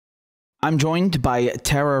I'm joined by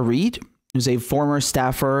Tara Reade, who's a former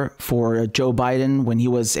staffer for Joe Biden when he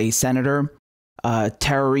was a senator.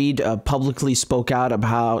 Tara Reade publicly spoke out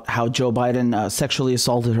about how Joe Biden sexually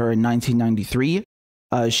assaulted her in 1993.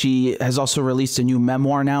 She has also released a new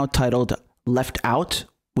memoir now titled Left Out: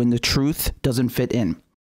 When the Truth Doesn't Fit In.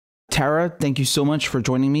 Tara, thank you so much for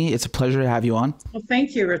joining me. It's a pleasure to have you on. Well,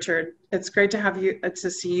 thank you, Richard. It's great to have you,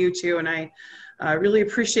 to see you too. And I really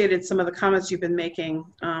appreciated some of the comments you've been making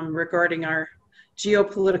regarding our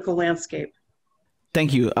geopolitical landscape.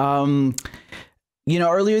 Thank you. You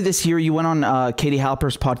know, earlier this year, you went on Katie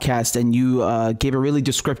Halper's podcast and you gave a really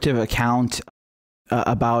descriptive account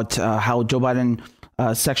about how Joe Biden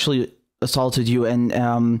sexually assaulted you.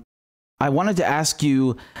 And I wanted to ask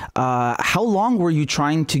you, how long were you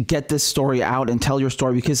trying to get this story out and tell your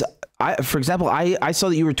story? Because for example, I saw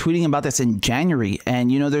that you were tweeting about this in January,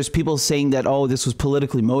 and, you know, there's people saying that, oh, this was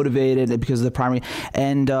politically motivated because of the primary.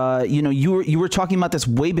 And, you know, you were talking about this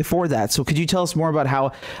way before that. So could you tell us more about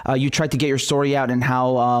how you tried to get your story out and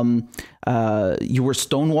how you were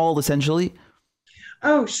stonewalled, essentially?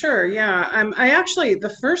 Oh, sure. Yeah. I actually,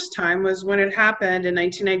 the first time was when it happened in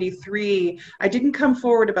 1993. I didn't come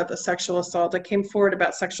forward about the sexual assault. I came forward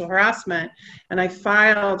about sexual harassment, and I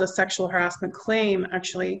filed a sexual harassment claim,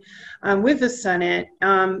 actually, with the Senate.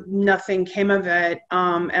 Nothing came of it.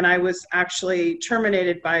 And I was actually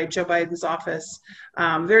terminated by Joe Biden's office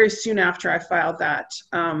very soon after I filed that,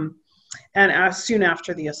 and soon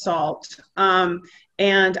after the assault.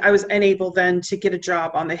 And I was unable then to get a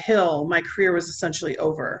job on the Hill. My career was essentially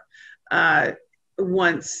over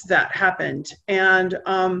once that happened. And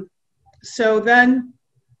so then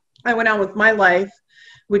I went on with my life,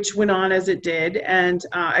 which went on as it did. And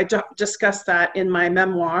I discussed that in my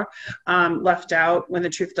memoir, Left Out: When the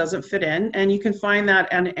Truth Doesn't Fit In. And you can find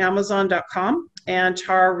that on Amazon.com and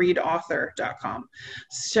tarareadeauthor.com.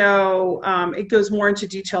 So it goes more into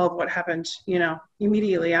detail of what happened, you know,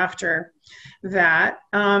 immediately after that.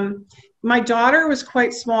 My daughter was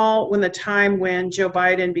quite small when the time when Joe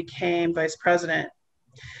Biden became vice president.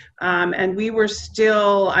 And we were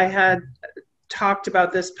still, I had talked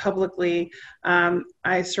about this publicly.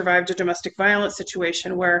 I survived a domestic violence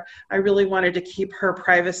situation where I really wanted to keep her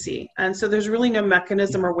privacy. And so there's really no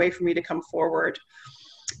mechanism or way for me to come forward.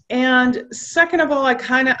 And second of all, I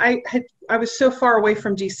was so far away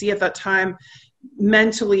from DC at that time,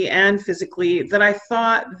 mentally and physically, that I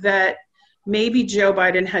thought that maybe Joe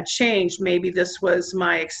Biden had changed. Maybe this was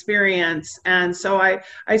my experience. And so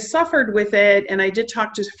I suffered with it. And I did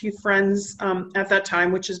talk to a few friends at that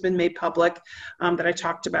time, which has been made public, that I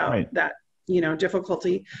talked about that, you know,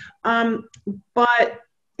 difficulty. But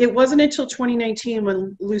it wasn't until 2019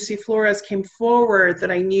 when Lucy Flores came forward that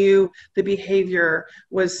I knew the behavior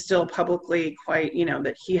was still publicly quite, you know,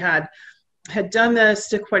 that he had done this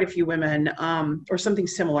to quite a few women, or something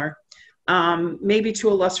similar. Maybe to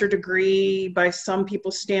a lesser degree by some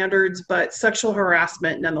people's standards, but sexual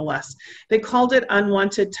harassment nonetheless. They called it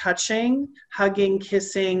unwanted touching, hugging,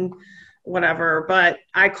 kissing, whatever, but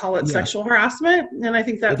I call it sexual harassment, and I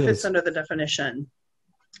think that fits under the definition.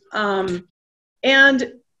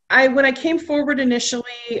 And when I came forward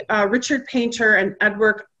initially, Richard Painter and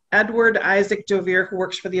Edward Isaac Dore, who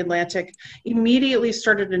works for The Atlantic, immediately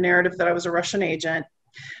started a narrative that I was a Russian agent.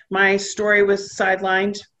 My story was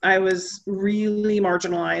sidelined. I was really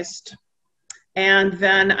marginalized. And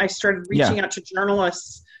then I started reaching out to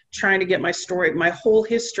journalists, trying to get my story, my whole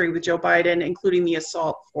history with Joe Biden, including the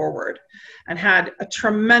assault, forward, and had a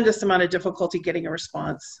tremendous amount of difficulty getting a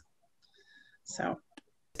response. So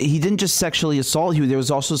he didn't just sexually assault you. There was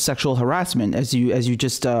also sexual harassment, as you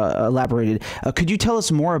just elaborated. Could you tell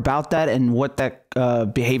us more about that and what that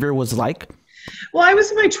behavior was like? Well, I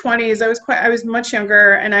was in my 20s. I was much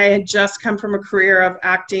younger, and I had just come from a career of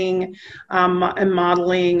acting and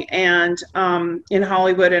modeling and in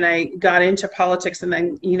Hollywood, and I got into politics and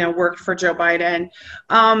then, you know, worked for Joe Biden.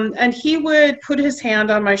 And he would put his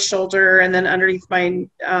hand on my shoulder and then underneath my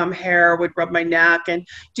hair would rub my neck and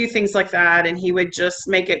do things like that. And he would just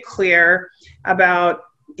make it clear about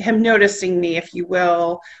him noticing me, if you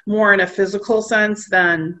will, more in a physical sense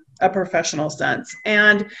than a professional sense.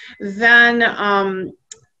 And then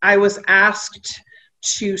I was asked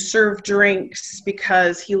to serve drinks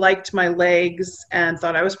because he liked my legs and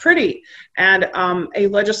thought I was pretty. And a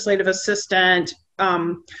legislative assistant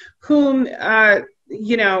whom,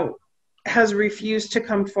 you know, has refused to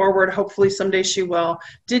come forward, hopefully someday she will,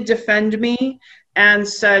 did defend me and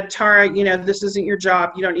said, Tara, you know, this isn't your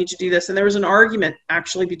job. You don't need to do this. And there was an argument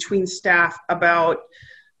actually between staff about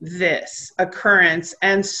this occurrence.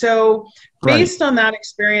 And so based on that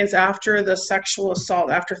experience after the sexual assault,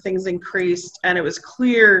 after things increased, and it was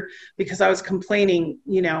clear because I was complaining,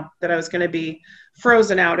 you know, that I was going to be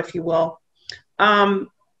frozen out, if you will.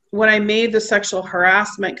 When I made the sexual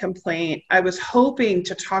harassment complaint, I was hoping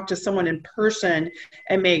to talk to someone in person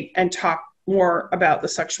and talk more about the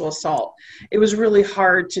sexual assault. It was really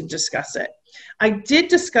hard to discuss it. I did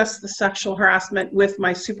discuss the sexual harassment with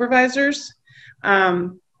my supervisors,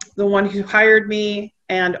 the one who hired me,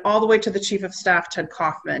 and all the way to the chief of staff, Ted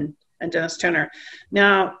Kaufman, and Dennis Toner.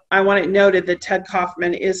 Now, I want it noted that Ted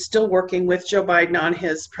Kaufman is still working with Joe Biden on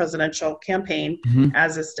his presidential campaign,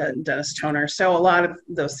 as is Dennis Toner. So a lot of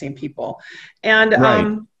those same people.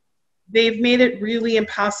 And they've made it really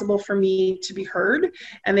impossible for me to be heard,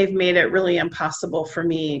 and they've made it really impossible for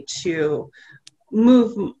me to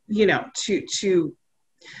move, you know, to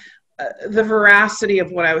the veracity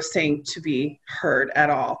of what I was saying to be heard at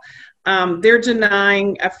all. They're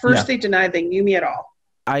denying, at first they denied they knew me at all.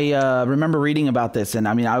 I remember reading about this, and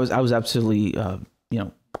I mean, I was absolutely, you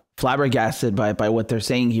know, flabbergasted by what they're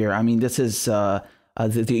saying here. I mean, this is, the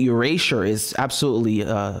erasure is absolutely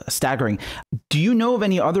staggering. Do you know of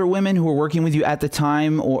any other women who were working with you at the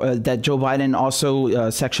time, or that Joe Biden also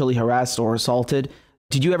sexually harassed or assaulted?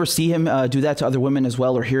 Did you ever see him do that to other women as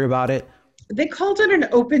well, or hear about it? They called it an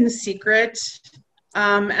open secret.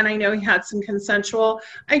 And I know he had some consensual.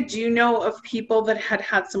 I do know of people that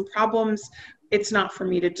had some problems. It's not for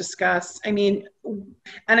me to discuss. I mean,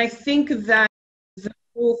 and I think that the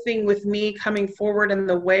whole thing with me coming forward and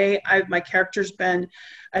the way my character's been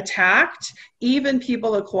attacked, even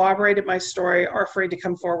people that corroborated my story are afraid to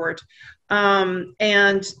come forward.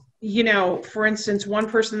 And, you know, for instance, one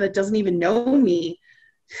person that doesn't even know me,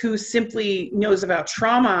 who simply knows about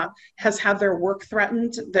trauma, has had their work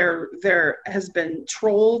threatened, there has been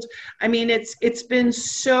trolled. I mean, it's been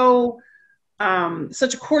so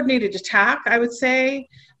such a coordinated attack, I would say,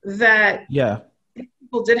 that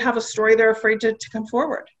people did have a story they're afraid to come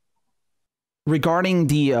forward. Regarding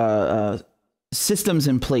the systems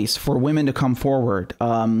in place for women to come forward,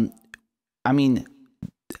 I mean,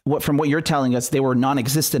 from what you're telling us, they were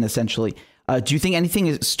non-existent essentially. Do you think anything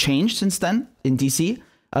has changed since then in DC?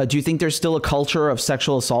 Do you think there's still a culture of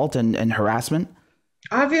sexual assault and harassment?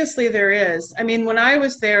 Obviously there is. I mean, when I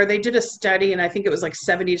was there, they did a study, and I think it was like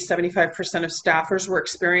 70 to 75% of staffers were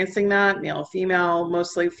experiencing that, male, female,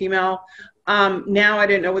 mostly female. Now I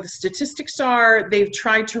don't know what the statistics are. They've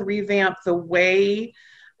tried to revamp the way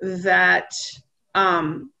that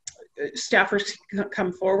staffers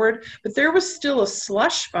come forward, but there was still a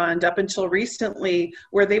slush fund up until recently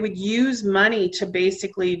where they would use money to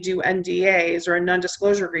basically do NDAs, or a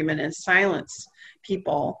non-disclosure agreement, and silence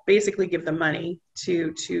people, basically give them money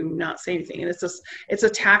to not say anything. And it's a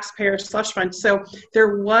taxpayer slush fund. So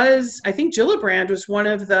there was, I think Gillibrand was one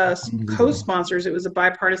of the co-sponsors. It was a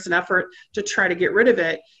bipartisan effort to try to get rid of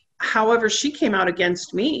it. However, she came out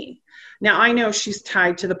against me. Now I know she's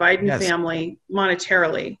tied to the Biden family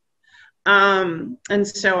monetarily. And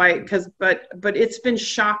so but it's been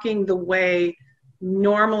shocking the way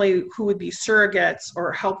normally who would be surrogates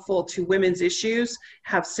or helpful to women's issues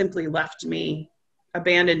have simply left me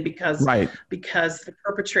abandoned because the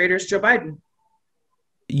perpetrator's Joe Biden.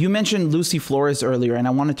 You mentioned Lucy Flores earlier, and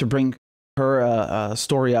I wanted to bring her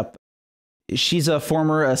story up. She's a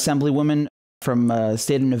former assemblywoman from the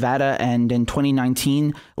state of Nevada, and in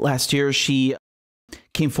 2019, last year, she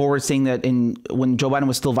came forward saying that when Joe Biden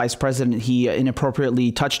was still vice president, he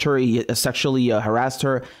inappropriately touched her, he sexually harassed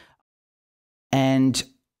her. And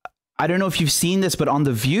I don't know if you've seen this, but on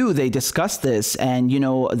The View, they discussed this, and, you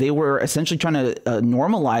know, they were essentially trying to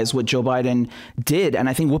normalize what Joe Biden did. And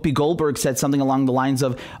I think Whoopi Goldberg said something along the lines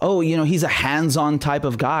of, oh, you know, he's a hands-on type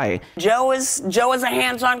of guy. Joe is a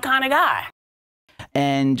hands-on kind of guy.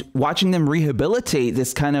 And watching them rehabilitate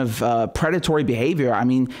this kind of predatory behavior, I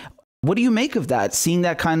mean, what do you make of that, seeing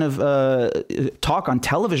that kind of talk on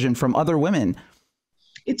television from other women?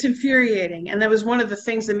 It's infuriating. And that was one of the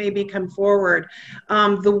things that made me come forward.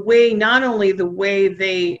 Not only the way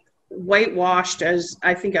they whitewashed, as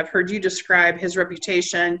I think I've heard you describe his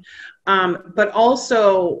reputation, but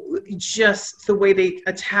also just the way they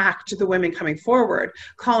attacked the women coming forward,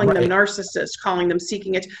 calling them narcissists, calling them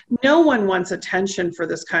seeking it. No one wants attention for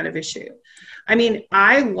this kind of issue. I mean,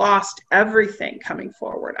 I lost everything coming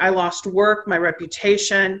forward. I lost work, my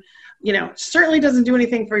reputation. You know, certainly doesn't do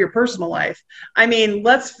anything for your personal life. I mean,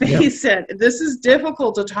 let's face it, this is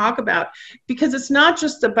difficult to talk about because it's not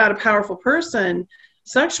just about a powerful person.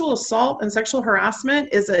 Sexual assault and sexual harassment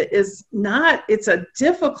it's a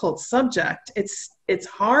difficult subject. It's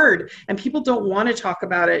hard, and people don't want to talk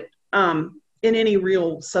about it in any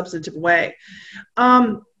real substantive way.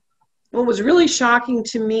 What was really shocking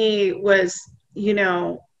to me was,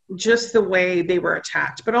 just the way they were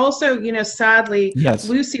attacked, but also, sadly, Yes.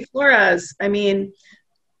 Lucy Flores, I mean,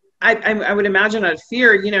 I would imagine out of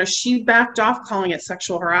fear, she backed off calling it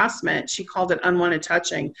sexual harassment. She called it unwanted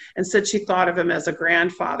touching and said she thought of him as a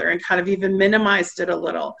grandfather and kind of even minimized it a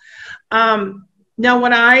little. Now,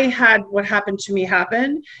 when what happened to me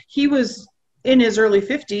happen, he was in his early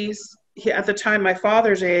 50s, at the time, my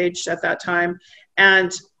father's age at that time,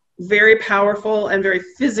 and very powerful and very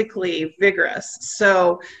physically vigorous.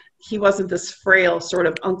 So he wasn't this frail sort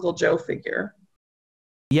of Uncle Joe figure.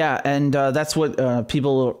 Yeah, and that's what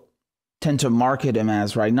people tend to market him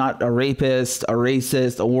as, right? Not a rapist, a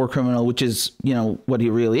racist, a war criminal, which is, what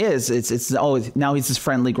he really is. It's always, now he's this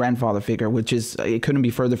friendly grandfather figure, which is, it couldn't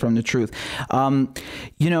be further from the truth.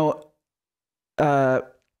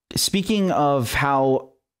 Speaking of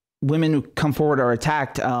how women who come forward are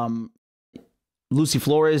attacked, Lucy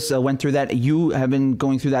Flores went through that. You have been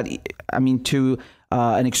going through that, I mean, to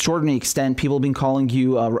an extraordinary extent. People have been calling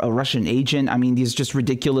you a Russian agent. I mean, these just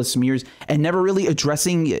ridiculous smears, and never really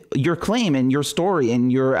addressing your claim and your story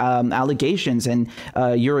and your allegations and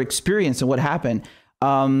your experience and what happened.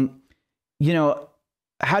 How do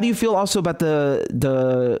you feel also about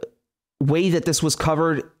the way that this was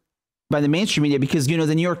covered by the mainstream media? Because,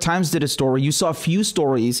 the New York Times did a story. You saw a few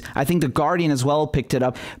stories. I think the Guardian as well picked it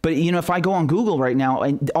up. But, if I go on Google right now,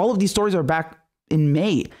 and all of these stories are back in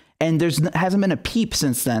May, and hasn't been a peep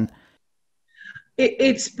since then.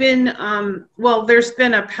 It's been, there's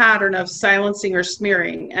been a pattern of silencing or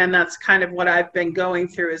smearing, and that's kind of what I've been going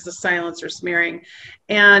through, is the silence or smearing.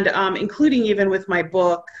 And including even with my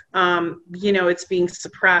book, it's being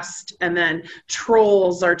suppressed, and then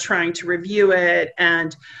trolls are trying to review it,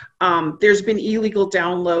 and there's been illegal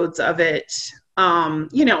downloads of it.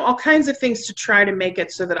 All kinds of things to try to make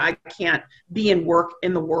it so that I can't be and work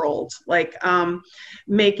in the world, like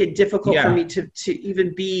make it difficult for me to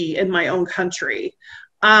even be in my own country.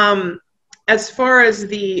 As far as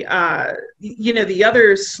the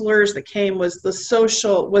other slurs that came was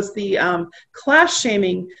the class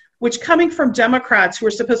shaming, which, coming from Democrats who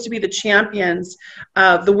are supposed to be the champions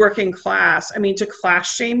of the working class, I mean, to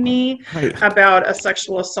class shame me about a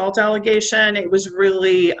sexual assault allegation, it was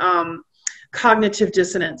really cognitive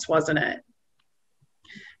dissonance, wasn't it?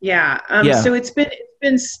 Yeah. So it's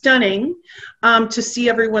been stunning to see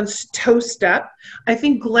everyone's toe step. I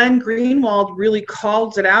think Glenn Greenwald really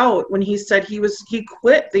called it out when he said he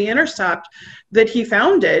quit The Intercept that he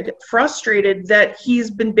founded, frustrated that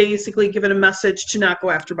he's been basically given a message to not go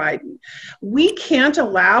after Biden. We can't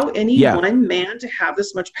allow any one man to have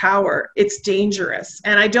this much power. It's dangerous.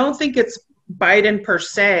 And I don't think it's Biden per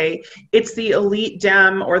se, it's the elite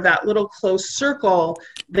Dem or that little close circle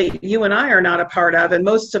that you and I are not a part of. And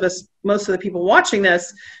most of the people watching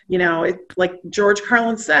this, like George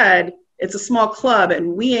Carlin said, it's a small club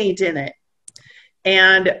and we ain't in it.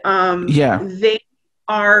 And they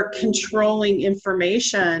are controlling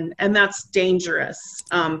information, and that's dangerous.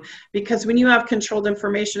 Because when you have controlled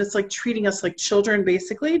information, it's like treating us like children,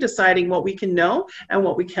 basically deciding what we can know and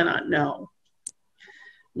what we cannot know.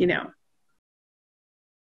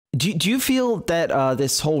 Do you feel that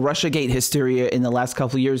this whole Russiagate hysteria in the last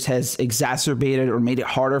couple of years has exacerbated or made it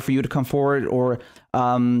harder for you to come forward, or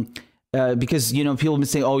because people have been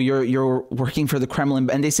saying, "Oh, you're working for the Kremlin,"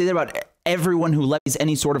 and they say that about everyone who levies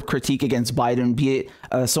any sort of critique against Biden, be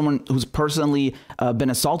it someone who's personally been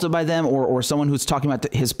assaulted by them, or someone who's talking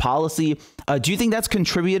about his policy. Do you think that's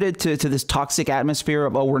contributed to this toxic atmosphere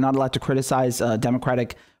of, we're not allowed to criticize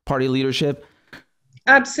Democratic Party leadership?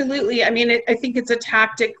 Absolutely. I mean, I think it's a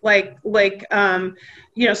tactic like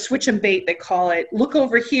switch and bait, they call it. Look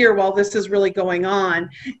over here while this is really going on.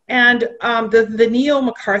 And the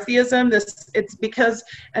neo-McCarthyism, it's because,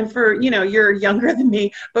 and for, you're younger than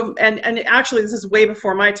me, but and actually this is way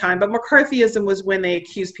before my time, but McCarthyism was when they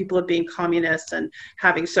accused people of being communists and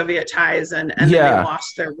having Soviet ties, and then they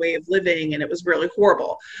lost their way of living, and it was really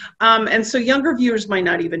horrible. And so younger viewers might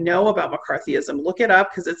not even know about McCarthyism. Look it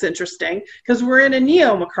up, because it's interesting, because we're in a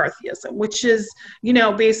neo-McCarthyism, which is,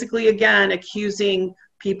 basically, again, accusing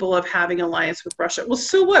people of having alliance with Russia. Well,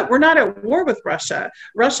 so what? We're not at war with Russia.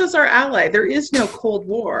 Russia's our ally. There is no Cold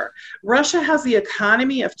War. Russia has the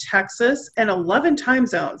economy of Texas and 11 time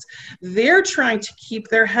zones. They're trying to keep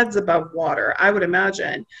their heads above water, I would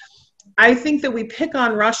imagine. I think that we pick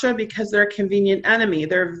on Russia because they're a convenient enemy.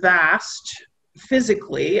 They're vast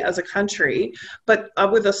physically as a country, but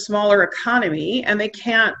with a smaller economy, and they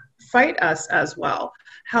can't fight us as well.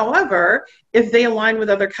 However, if they align with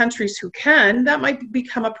other countries who can, that might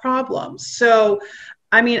become a problem. So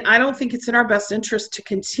I mean, I don't think it's in our best interest to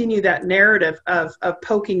continue that narrative of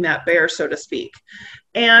poking that bear, so to speak.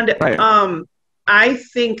 And I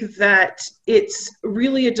think that it's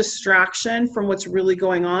really a distraction from what's really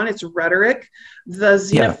going on. It's rhetoric, the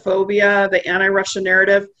xenophobia, the anti-Russia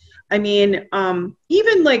narrative. I mean,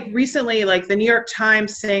 even like recently, like the New York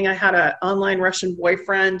Times saying I had an online Russian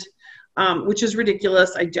boyfriend, which is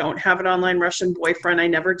ridiculous. I don't have an online Russian boyfriend. I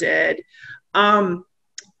never did.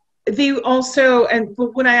 They also, and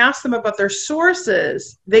when I asked them about their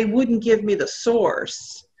sources, they wouldn't give me the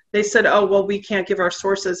source. They said, oh, well, we can't give our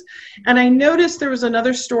sources. And I noticed there was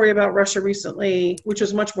another story about Russia recently, which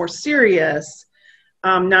was much more serious,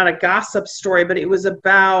 not a gossip story, but it was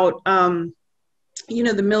about, you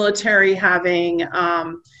know, the military having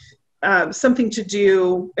something to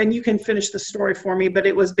do, and you can finish the story for me, but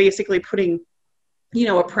it was basically putting, you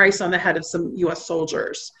know, a price on the head of some U.S.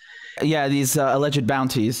 soldiers. Yeah, these alleged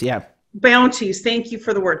bounties, yeah. Bounties, thank you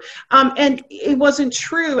for the word. And it wasn't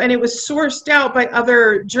true, and it was sourced out by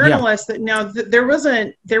other journalists that now there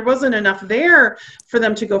wasn't enough there for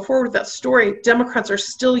them to go forward with that story. Democrats are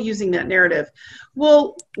still using that narrative.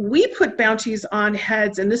 Well, we put bounties on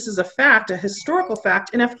heads, and this is a fact, a historical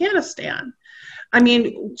fact, in Afghanistan. I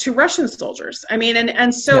mean, to Russian soldiers. I mean,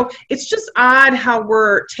 and so it's just odd how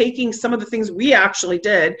we're taking some of the things we actually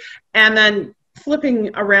did and then flipping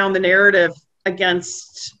around the narrative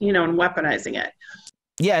against, you know, and weaponizing it.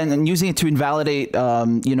 Yeah, and then using it to invalidate,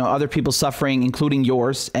 you know, other people's suffering, including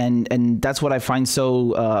yours, and that's what I find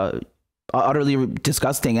so utterly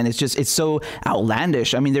disgusting. And it's so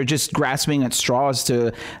outlandish. I mean, they're just grasping at straws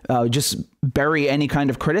to just bury any kind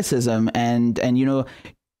of criticism, and you know.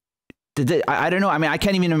 I don't know. I mean, I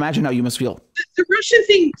can't even imagine how you must feel. The Russian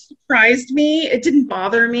thing surprised me. It didn't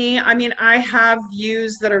bother me. I mean, I have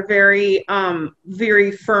views that are very,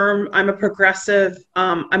 very firm. I'm a progressive.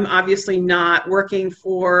 I'm obviously not working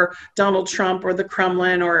for Donald Trump or the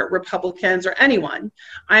Kremlin or Republicans or anyone.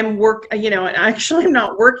 I'm you know, and actually I'm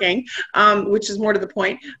not working, which is more to the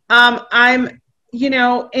point. You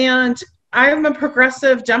know, and I'm a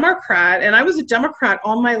progressive Democrat, and I was a Democrat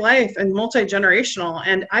all my life and multi-generational,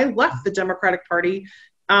 and I left the Democratic Party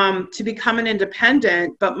to become an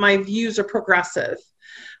independent, but my views are progressive,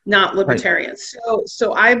 not libertarian. Right.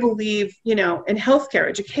 So I believe, you know, in healthcare,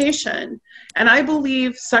 education, and I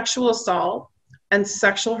believe sexual assault and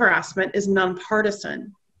sexual harassment is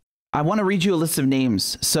nonpartisan. I want to read you a list of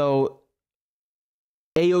names. So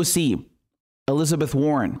AOC, Elizabeth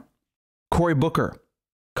Warren, Cory Booker,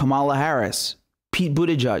 Kamala Harris, Pete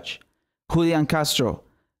Buttigieg, Julian Castro,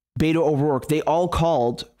 Beto O'Rourke, they all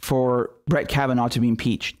called for Brett Kavanaugh to be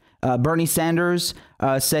impeached. Bernie Sanders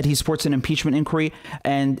said he supports an impeachment inquiry,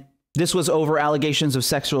 and this was over allegations of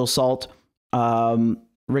sexual assault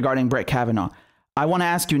regarding Brett Kavanaugh. I want to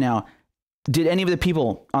ask you now, did any of the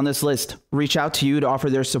people on this list reach out to you to offer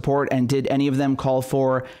their support, and did any of them call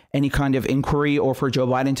for any kind of inquiry or for Joe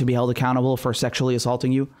Biden to be held accountable for sexually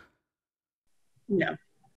assaulting you? No.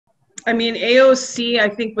 I mean, AOC, I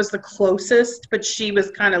think, was the closest, but she was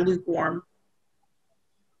kind of lukewarm.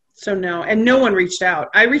 So no, and no one reached out.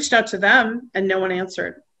 I reached out to them, and no one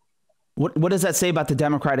answered. What does that say about the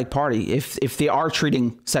Democratic Party if they are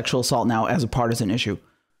treating sexual assault now as a partisan issue?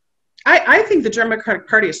 I think the Democratic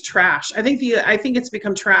Party is trash. I think it's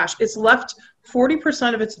become trash. It's left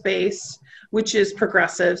 40% of its base, which is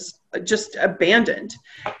progressives, just abandoned.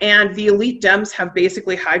 And the elite Dems have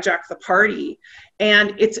basically hijacked the party.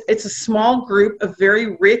 And it's a small group of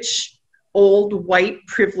very rich, old, white,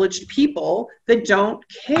 privileged people that don't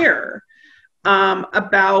care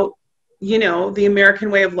about, you know, the American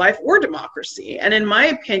way of life or democracy. And in my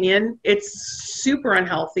opinion, it's super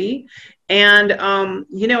unhealthy. And,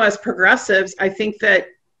 you know, as progressives, I think that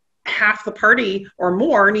half the party or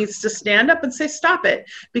more needs to stand up and say, stop it.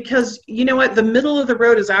 Because you know what? The middle of the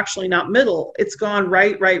road is actually not middle. It's gone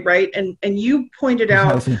right. And you pointed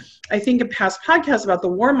out, I think in past podcasts about the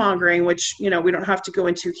warmongering, which, you know, we don't have to go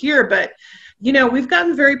into here, but, you know, we've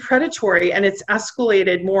gotten very predatory, and it's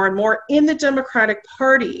escalated more and more in the Democratic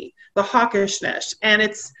Party, the hawkishness. And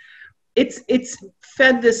it's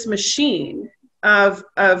fed this machine of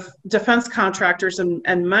defense contractors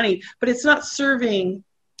and money, but it's not serving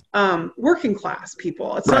working class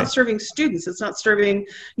people. It's not serving students. It's not serving,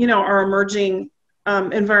 you know, our emerging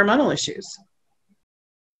environmental issues.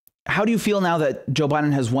 How do you feel now that Joe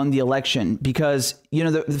Biden has won the election? Because, you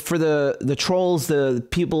know, for the trolls, the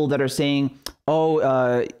people that are saying,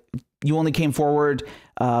 oh, you only came forward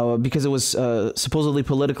because it was supposedly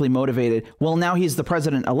politically motivated. Well, now he's the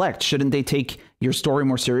president-elect. Shouldn't they take your story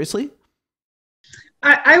more seriously?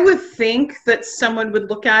 I would think that someone would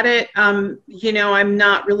look at it. You know, I'm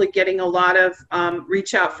not really getting a lot of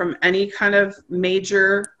reach out from any kind of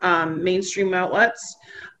major mainstream outlets.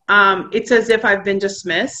 It's as if I've been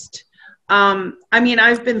dismissed. I mean,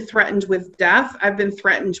 I've been threatened with death. I've been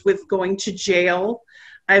threatened with going to jail.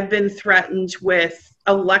 I've been threatened with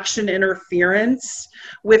election interference,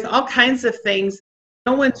 with all kinds of things.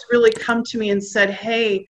 No one's really come to me and said,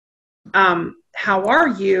 hey, how are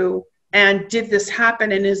you? And did this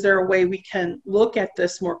happen? And is there a way we can look at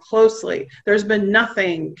this more closely? There's been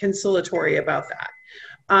nothing conciliatory about that,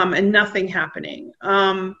 and nothing happening.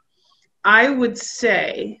 I would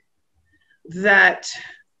say that,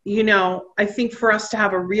 you know, I think for us to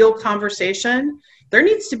have a real conversation, there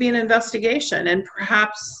needs to be an investigation, and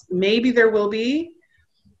perhaps maybe there will be,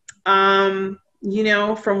 you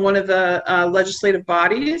know, from one of the legislative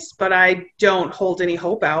bodies, but I don't hold any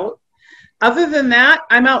hope out. Other than that,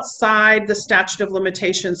 I'm outside the statute of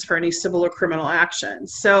limitations for any civil or criminal action.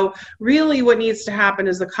 So really what needs to happen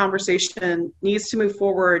is the conversation needs to move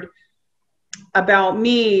forward about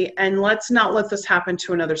me, and let's not let this happen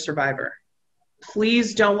to another survivor.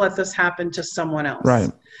 Please don't let this happen to someone else. Right.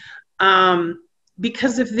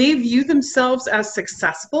 Because if they view themselves as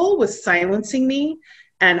successful with silencing me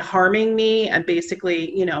and harming me and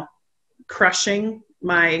basically, you know, crushing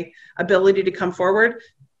my ability to come forward,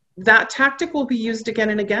 that tactic will be used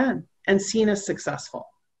again and again and seen as successful.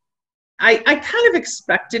 I kind of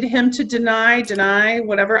expected him to deny,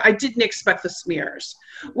 whatever. I didn't expect the smears.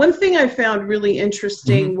 One thing I found really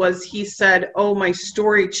interesting was he said, oh, my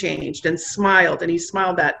story changed, and smiled. And he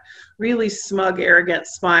smiled that really smug, arrogant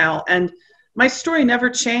smile. And my story never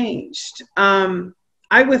changed.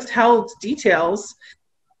 I withheld details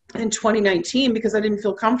in 2019 because I didn't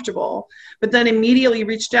feel comfortable, but then immediately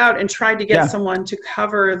reached out and tried to get someone to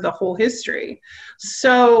cover the whole history.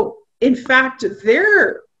 So in fact,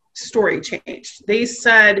 their story changed. They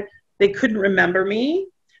said they couldn't remember me.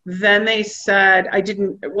 Then they said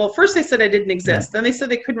first they said I didn't exist. Then they said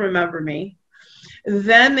they couldn't remember me.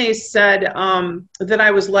 Then they said that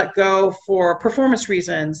I was let go for performance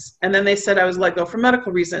reasons. And then they said I was let go for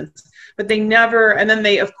medical reasons, but they never, and then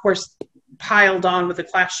they of course piled on with the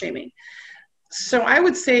class shaming. So I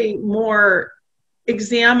would say more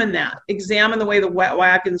examine the way the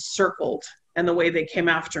wagons circled and the way they came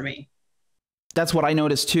after me. That's what I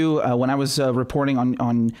noticed too when I was reporting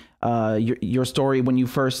on your story when you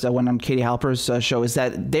first went on Katie Halper's show, is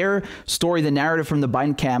that their story, the narrative from the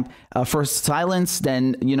Biden camp, first silence,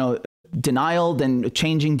 then, you know, denial, then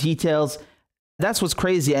changing details. That's what's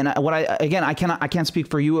crazy. And I can't speak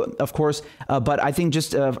for you, of course, but I think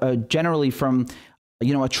just generally from,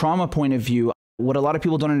 you know, a trauma point of view, what a lot of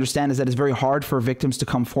people don't understand is that it's very hard for victims to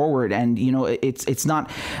come forward. And, you know, it's not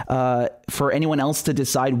for anyone else to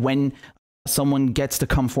decide when someone gets to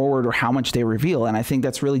come forward or how much they reveal. And I think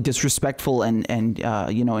that's really disrespectful and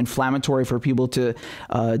you know, inflammatory for people to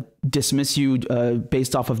dismiss you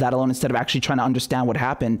based off of that alone, instead of actually trying to understand what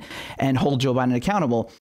happened and hold Joe Biden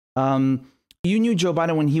accountable. You knew Joe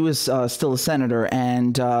Biden when he was still a senator,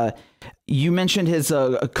 and you mentioned his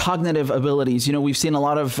cognitive abilities. You know, we've seen a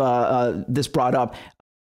lot of this brought up.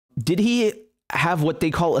 Did he have what they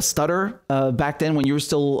call a stutter back then when you were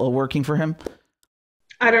still working for him?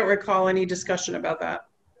 I don't recall any discussion about that.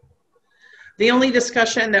 The only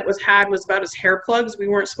discussion that was had was about his hair plugs. We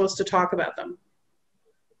weren't supposed to talk about them.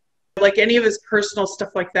 Like any of his personal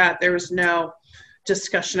stuff like that, there was no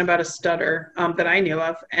discussion about a stutter that I knew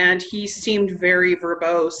of. And he seemed very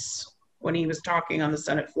verbose when he was talking on the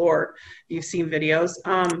Senate floor. You've seen videos.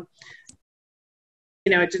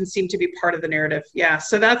 You know, it didn't seem to be part of the narrative. Yeah,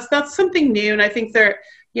 so that's something new. And I think they're,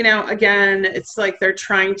 you know, again, it's like they're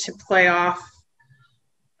trying to play off,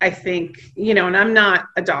 I think, you know, and I'm not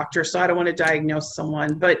a doctor, so I don't want to diagnose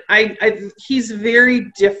someone, but he's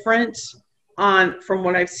very different from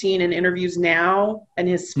what I've seen in interviews now and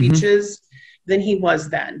his speeches than he was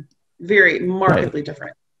then. Very markedly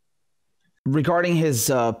different. Regarding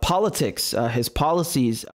his politics, his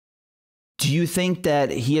policies, do you think that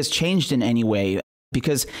he has changed in any way?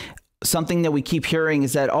 Because something that we keep hearing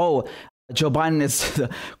is that, oh, Joe Biden is the,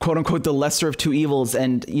 quote unquote, the lesser of two evils.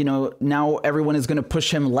 And, you know, now everyone is going to push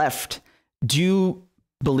him left. Do you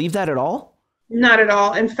believe that at all? Not at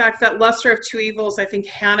all. In fact, that lesser of two evils, I think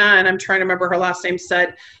Hannah, and I'm trying to remember her last name,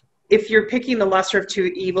 said, if you're picking the lesser of two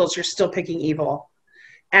evils, you're still picking evil.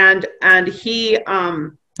 And he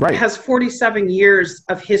has 47 years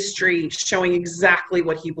of history showing exactly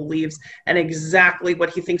what he believes and exactly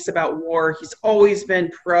what he thinks about war. He's always been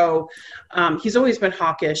he's always been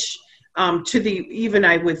hawkish, to the, even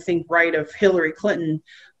I would think, right of Hillary Clinton,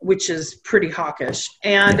 which is pretty hawkish.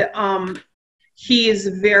 And He is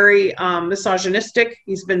very misogynistic.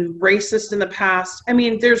 He's been racist in the past. I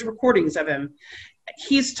mean, there's recordings of him.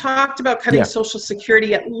 He's talked about cutting Social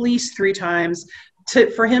Security at least 3 times.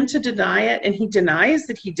 For him to deny it, and he denies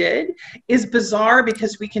that he did, is bizarre,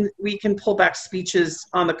 because we can pull back speeches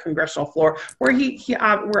on the congressional floor where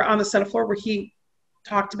we're on the Senate floor where he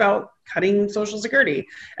talked about cutting Social Security,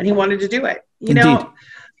 and he wanted to do it. You know,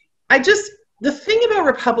 the thing about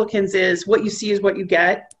Republicans is what you see is what you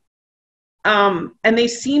get. And they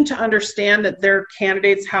seem to understand that their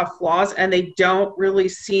candidates have flaws, and they don't really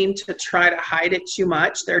seem to try to hide it too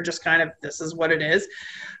much. They're just kind of, this is what it is.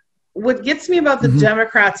 What gets me about the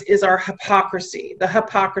Democrats is our hypocrisy, the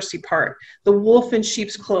hypocrisy part, the wolf in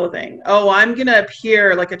sheep's clothing. Oh, I'm going to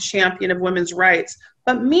appear like a champion of women's rights.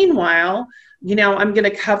 But meanwhile, you know, I'm going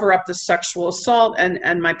to cover up the sexual assault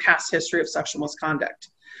and my past history of sexual misconduct.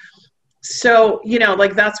 So, you know,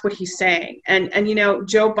 like, that's what he's saying. And you know,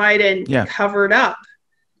 Joe Biden covered up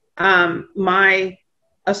my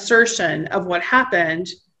assertion of what happened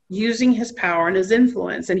using his power and his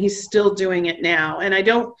influence, and he's still doing it now. And I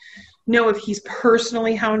don't know if he's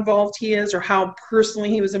personally how involved he is, or how personally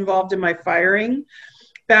he was involved in my firing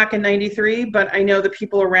back in '93, but I know the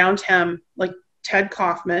people around him, like Ted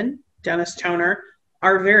Kaufman, Dennis Toner,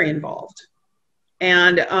 are very involved.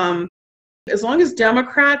 And as long as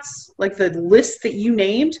Democrats, like the list that you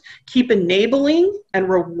named, keep enabling and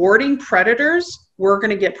rewarding predators, we're going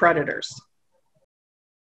to get predators.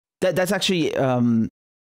 That's actually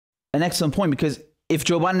an excellent point, because if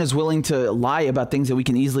Joe Biden is willing to lie about things that we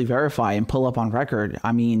can easily verify and pull up on record,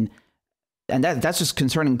 I mean, and that's just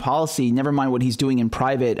concerning policy, never mind what he's doing in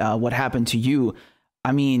private, what happened to you.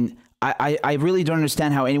 I mean, I really don't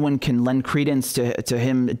understand how anyone can lend credence to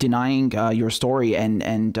him denying your story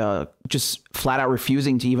and just flat out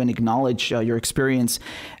refusing to even acknowledge your experience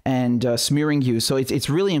and smearing you. So it's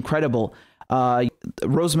really incredible.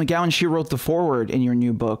 Rose McGowan, she wrote the foreword in your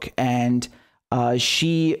new book, and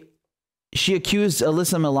she accused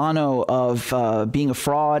Alyssa Milano of being a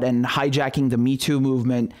fraud and hijacking the Me Too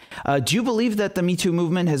movement. Do you believe that the Me Too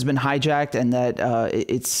movement has been hijacked and that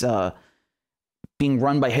it's being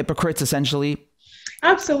run by hypocrites, essentially?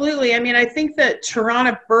 Absolutely. I mean, I think that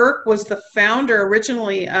Tarana Burke was the founder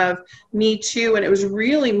originally of Me Too, and it was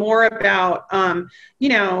really more about, you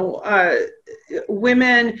know,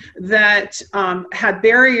 women that had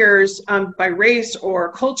barriers by race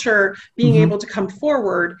or culture being able to come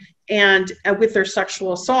forward and with their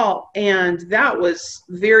sexual assault. And that was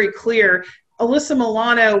very clear. Alyssa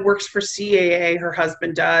Milano works for CAA, her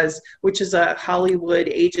husband does, which is a Hollywood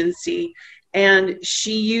agency. And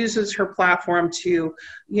she uses her platform to,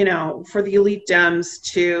 you know, for the elite Dems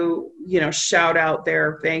to, you know, shout out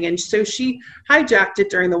their thing. And so she hijacked it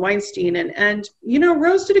during the Weinstein. And you know,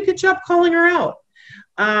 Rose did a good job calling her out,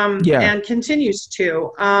 and continues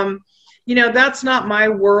to. You know, that's not my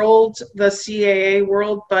world, the CAA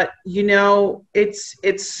world, but, you know, it's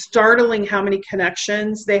startling how many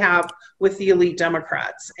connections they have with the elite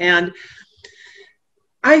Democrats. And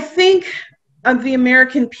I think of the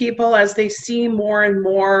American people, as they see more and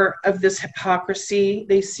more of this hypocrisy,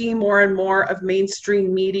 they see more and more of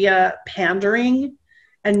mainstream media pandering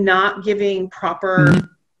and not giving proper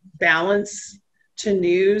balance to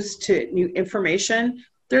news, to new information.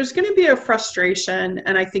 There's going to be a frustration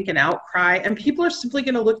and I think an outcry, and people are simply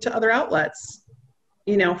going to look to other outlets,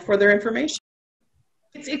 you know, for their information.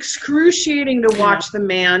 It's excruciating to watch the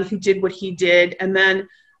man who did what he did, and then,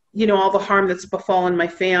 you know, all the harm that's befallen my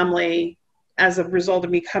family as a result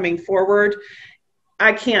of me coming forward.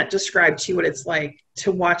 I can't describe to you what it's like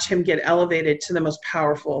to watch him get elevated to the most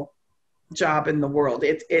powerful job in the world.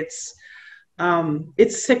 It's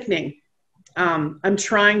sickening. I'm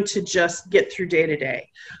trying to just get through day to day.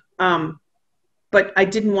 But I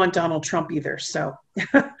didn't want Donald Trump either. So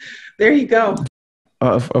there you go.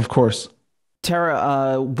 Of course.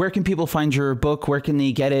 Tara, where can people find your book? Where can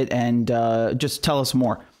they get it? And just tell us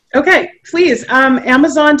more. Okay, please.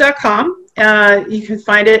 Amazon.com. You can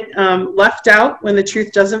find it, Left Out When the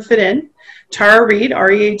Truth Doesn't Fit In. Tara Reade,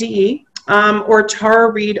 R-E-A-D-E, or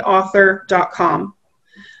tarareadeauthor.com.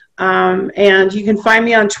 And you can find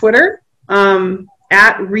me on Twitter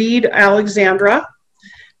at Reade Alexandra.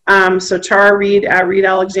 So Tara Reade at Reade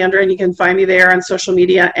Alexandra, and you can find me there on social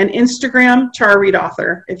media, and Instagram, Tara Reade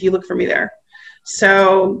Author, if you look for me there.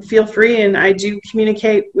 So feel free, and I do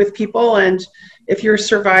communicate with people. And if you're a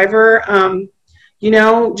survivor, you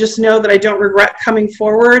know, just know that I don't regret coming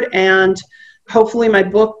forward, and hopefully my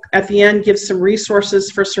book at the end gives some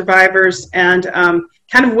resources for survivors and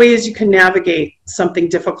kind of ways you can navigate something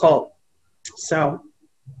difficult. So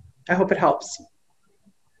I hope it helps.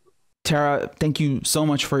 Tara, thank you so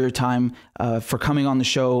much for your time, for coming on the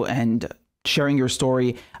show and sharing your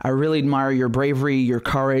story. I really admire your bravery, your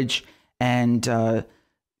courage, and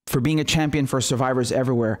for being a champion for survivors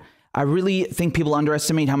everywhere. I really think people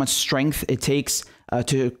underestimate how much strength it takes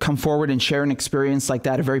to come forward and share an experience like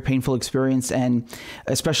that, a very painful experience, and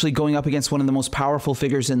especially going up against one of the most powerful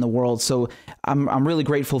figures in the world. So I'm really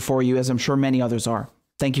grateful for you, as I'm sure many others are.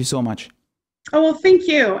 Thank you so much. Oh, well, thank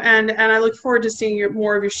you. And I look forward to seeing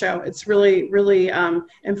more of your show. It's really, really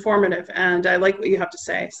informative, and I like what you have to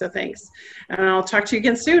say. So thanks. And I'll talk to you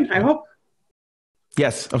again soon, I hope.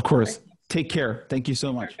 Yes, of course. Take care. Thank you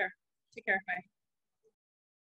so much. Take care. Bye.